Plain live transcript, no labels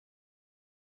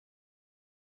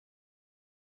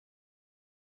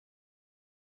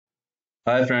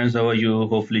Hi friends, how are you?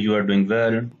 Hopefully you are doing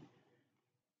well.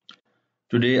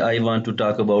 Today I want to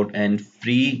talk about an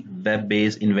free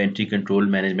web-based inventory control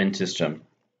management system.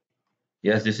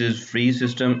 Yes, this is free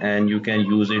system and you can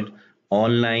use it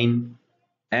online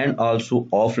and also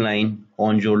offline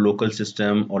on your local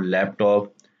system or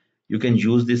laptop. You can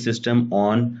use this system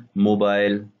on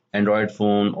mobile, Android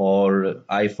phone or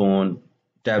iPhone,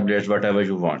 tablets, whatever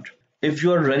you want. If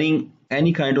you are running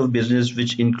any kind of business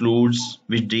which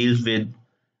deals with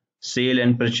sale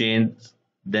and purchase,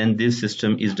 then this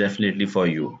system is definitely for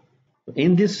you.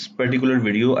 In this particular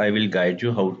video, I will guide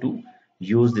you how to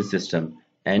use this system,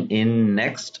 and in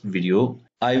next video,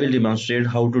 I will demonstrate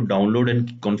how to download and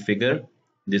configure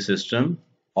the system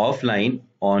offline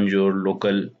on your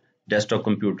local desktop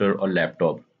computer or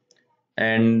laptop.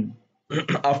 And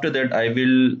after that, I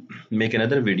will make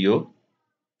another video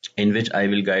in which I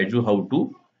will guide you how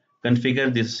to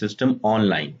configure this system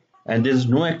online. And there's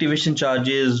no activation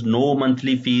charges, no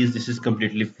monthly fees. This is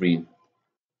completely free.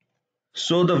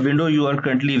 So the window you are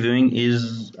currently viewing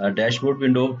is a dashboard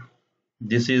window.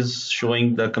 This is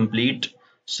showing the complete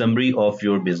summary of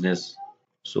your business.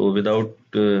 So without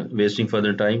wasting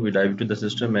further time, we dive into the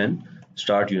system and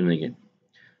start using it.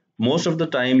 Most of the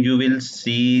time you will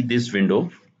see this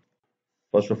window.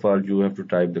 First of all, you have to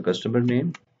type the customer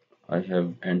name. I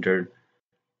have entered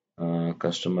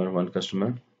one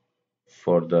customer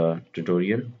for the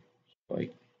tutorial. So I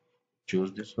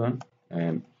choose this one,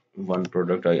 and one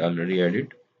product I already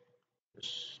added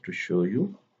just to show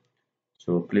you.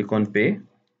 So click on pay,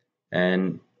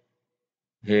 and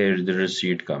here the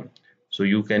receipt come. So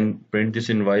you can print this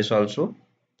invoice also.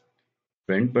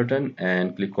 Print button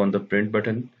and click on the print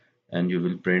button, and you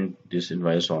will print this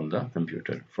invoice on the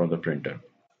computer from the printer.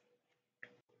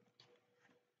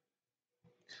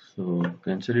 So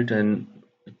cancel it and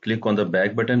click on the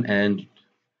back button, and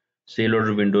sale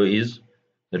order window is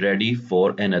ready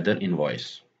for another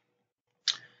invoice.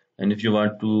 And if you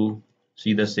want to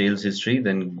see the sales history,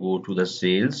 then go to the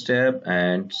sales tab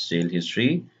and sale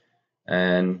history,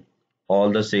 and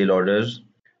all the sale orders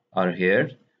are here.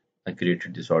 I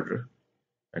created this order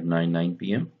at 9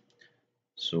 p.m.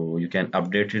 so you can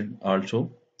update it also.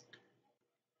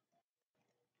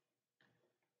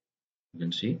 You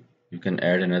can see you can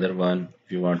add another one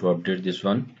if you want to update this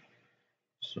one.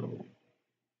 So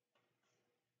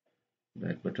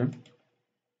back button.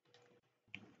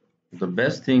 The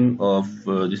best thing of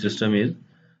the system is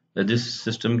that this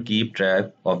system keep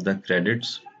track of the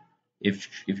credits. If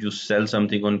you sell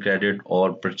something on credit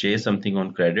or purchase something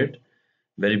on credit,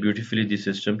 very beautifully the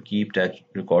system keep track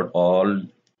record all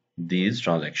these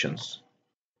transactions.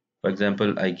 For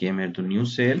example, I came here to new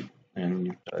sale and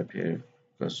you type here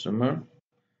customer,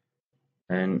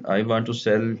 and I want to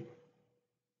sell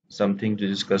something to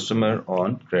this customer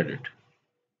on credit.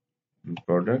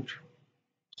 Product,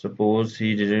 suppose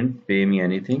he didn't pay me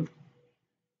anything,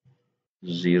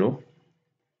 0,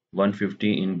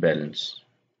 150 in balance.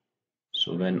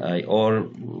 So when or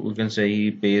we can say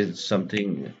he pays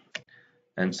something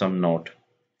and some not,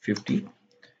 50,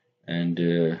 and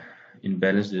in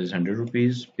balance there is 100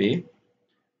 rupees pay.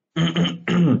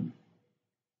 In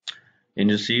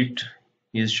receipt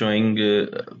he is showing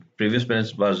previous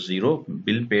balance was 0,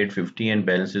 bill paid 50, and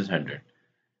balance is 100.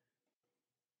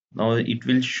 Now it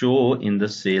will show in the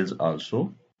sales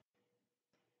also.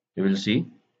 You will see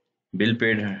bill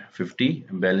paid 50,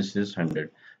 balance is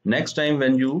 100. Next time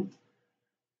when you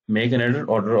make another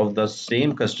order of the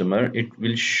same customer, it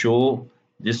will show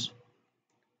this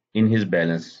in his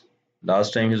balance.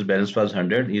 Last time his balance was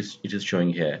 100, it is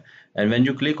showing here, and when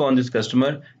you click on this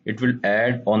customer, it will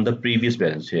add on the previous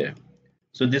balance here.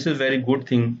 So this is very good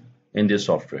thing in this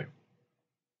software.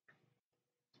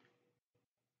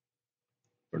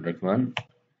 Product 1,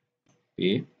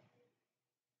 pay,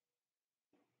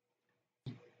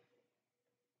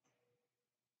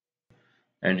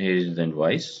 and here is the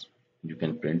invoice. You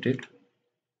can print it,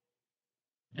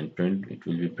 and print it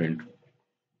will be print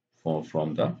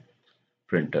from the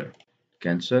printer.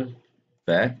 Cancel,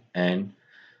 back, and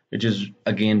it is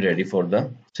again ready for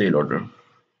the sale order.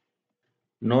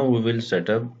 Now we will set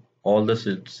up all the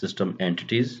system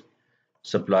entities,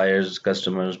 suppliers,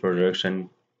 customers, products, and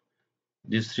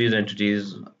these three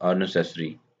entities are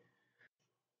necessary.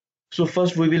 So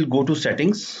first we will go to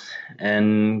settings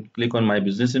and click on my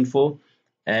business info,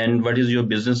 and what is your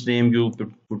business name, you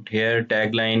put here,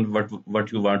 tagline,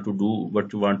 what you want to do,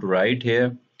 what you want to write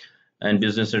here, and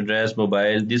business address,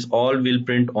 mobile. This all will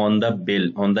print on the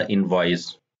bill, on the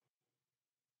invoice.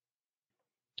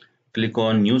 Click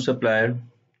on new supplier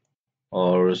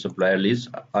or supplier list.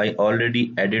 I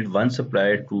already added one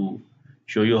supplier to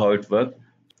show you how it works.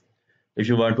 If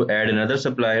you want to add another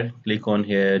supplier, click on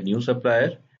here new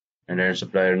supplier and add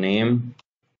supplier name,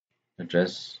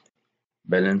 address,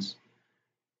 balance.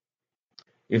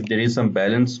 If there is some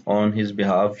balance on his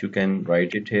behalf, you can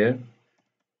write it here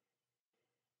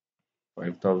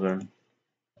 5,000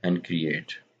 and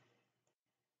create.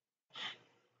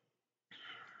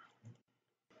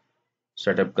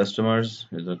 Set up customers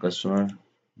is a customer,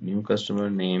 new customer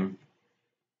name.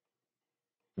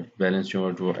 If balance you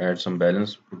want to add some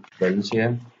balance, put balance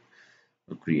here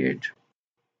to create.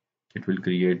 It will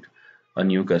create a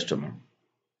new customer.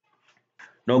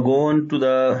 Now go on to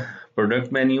the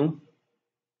product menu,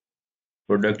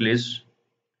 product list.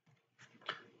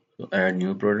 So add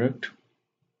new product.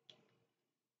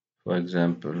 For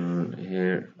example,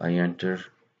 here I enter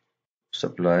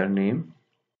supplier name,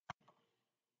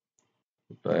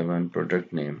 supply one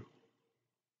product name.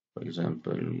 For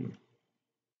example,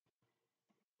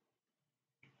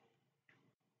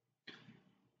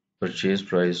 purchase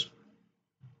price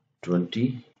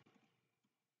 20,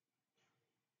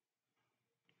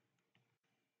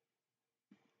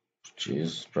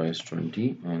 purchase price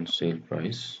 20 and sale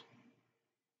price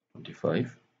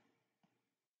 25,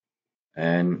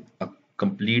 and a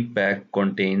complete pack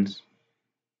contains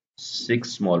 6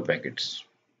 small packets.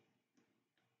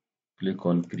 Click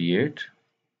on create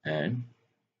and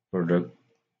product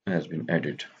has been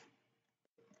added.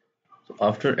 So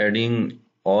after adding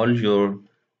all your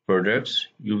products,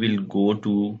 you will go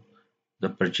to the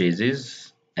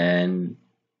purchases and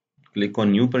click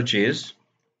on new purchase.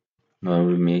 Now I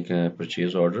will make a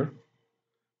purchase order.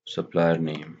 Supplier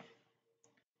name,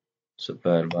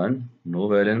 supplier 1, no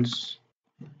balance.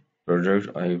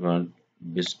 Product I want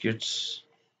biscuits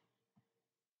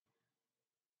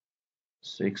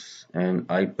 6 and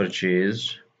I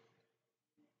purchased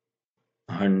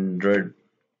 100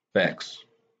 packs.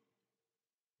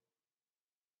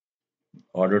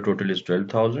 Order total is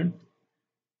 12,000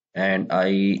 and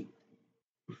I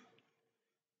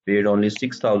paid only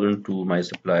 6,000 to my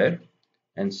supplier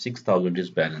and 6,000 is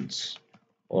balance,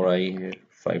 or I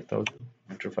 5,000,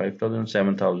 enter 5,000,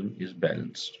 7,000 is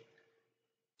balanced.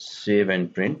 Save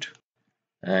and print,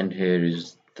 and here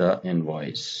is the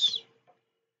invoice.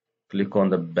 Click on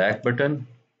the back button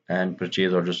and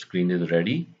purchase order screen is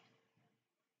ready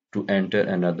to enter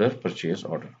another purchase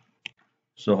order.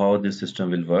 So how this system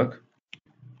will work?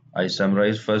 I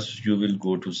summarize. First you will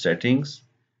go to settings,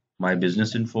 my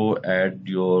business info, add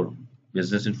your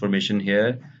business information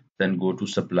here, then go to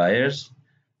suppliers.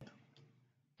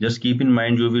 Just keep in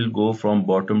mind you will go from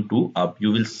bottom to up.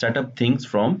 You will set up things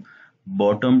from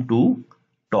bottom to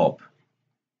top.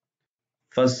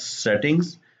 First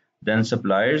settings, then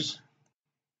suppliers,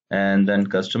 and then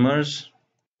customers,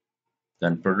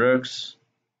 then products,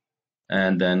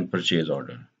 and then purchase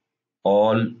order.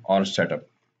 All are set up.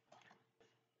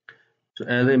 So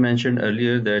as I mentioned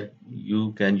earlier that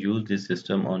you can use this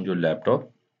system on your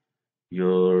laptop,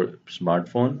 your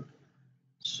smartphone.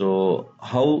 So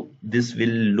how this will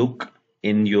look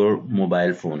in your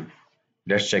mobile phone?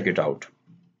 Let's check it out.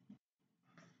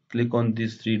 Click on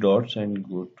these 3 dots and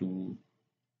go to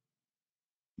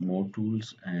more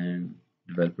tools and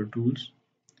developer tools.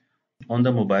 On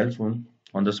the mobile phone,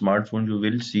 on the smartphone, you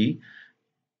will see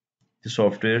the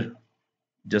software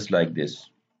just like this.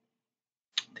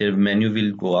 The menu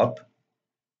will go up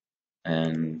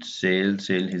and sale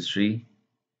history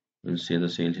will say the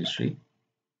sale history.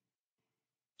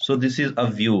 So this is a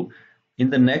view. In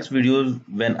the next videos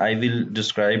when I will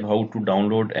describe how to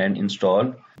download and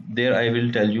install, there I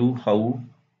will tell you how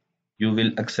you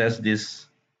will access this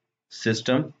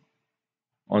system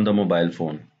on the mobile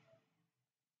phone.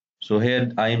 So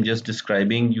here I am just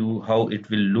describing you how it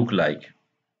will look like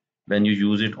when you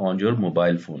use it on your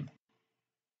mobile phone.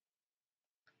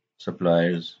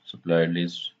 Suppliers, supplier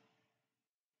list.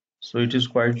 So it is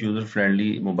quite user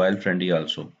friendly, mobile friendly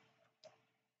also.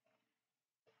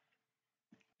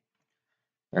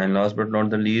 And last but not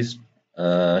the least,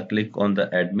 click on the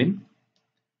admin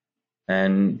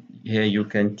and here you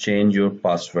can change your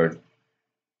password.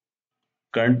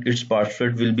 Current its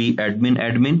password will be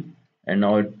admin and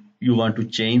now you want to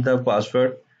change the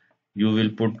password, you will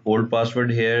put old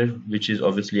password here which is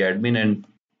obviously admin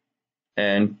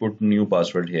and put new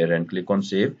password here and click on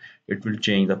save. It will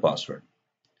change the password.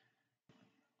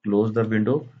 Close the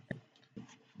window,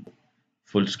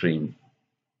 full screen.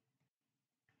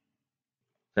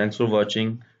 Thanks for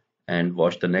watching and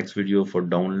watch the next video for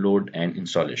download and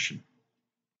installation.